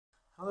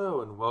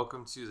Hello and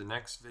welcome to the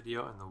next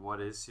video in the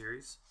What Is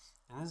series.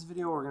 In this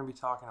video we're going to be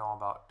talking all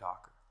about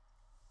Docker.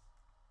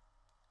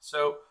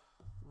 So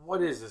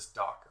what is this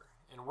Docker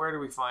and where do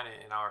we find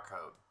it in our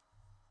code?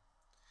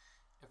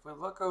 If we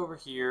look over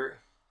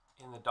here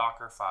in the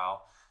Docker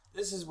file,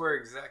 this is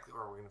exactly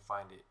where we're going to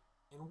find it.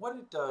 And what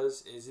it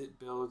does is it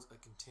builds a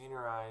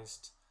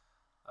containerized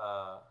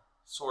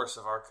source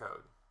of our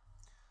code.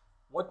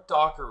 What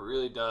Docker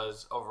really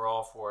does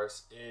overall for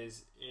us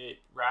is it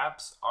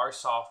wraps our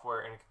software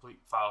in a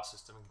complete file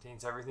system and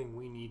contains everything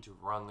we need to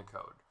run the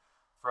code.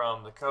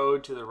 From the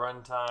code to the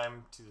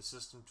runtime to the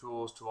system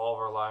tools to all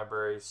of our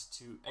libraries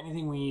to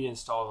anything we need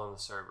installed on the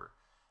server.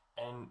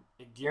 And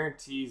it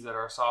guarantees that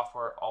our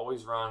software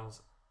always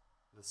runs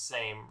the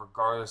same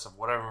regardless of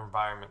whatever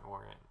environment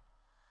we're in.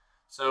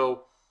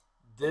 So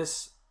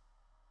this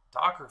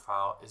Docker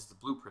file is the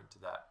blueprint to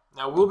that.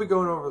 Now we'll be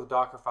going over the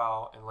Docker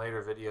file in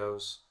later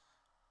videos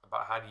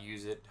about how to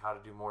use it, how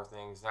to do more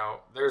things. Now,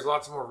 there's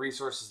lots more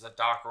resources that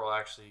Docker will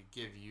actually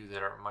give you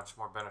that are much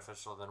more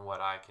beneficial than what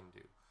I can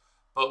do.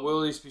 But we'll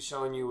at least be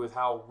showing you with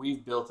how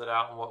we've built it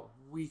out and what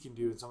we can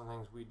do and some of the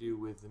things we do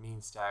with the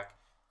MeanStack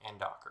and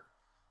Docker.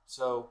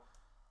 So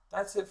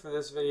that's it for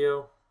this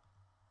video.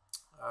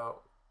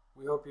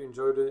 We hope you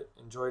enjoyed it.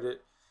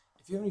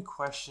 If you have any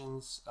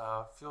questions,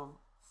 feel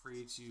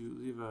free to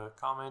leave a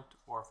comment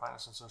or find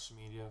us on social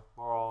media.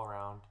 We're all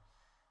around.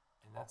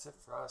 And that's it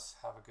for us.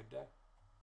 Have a good day.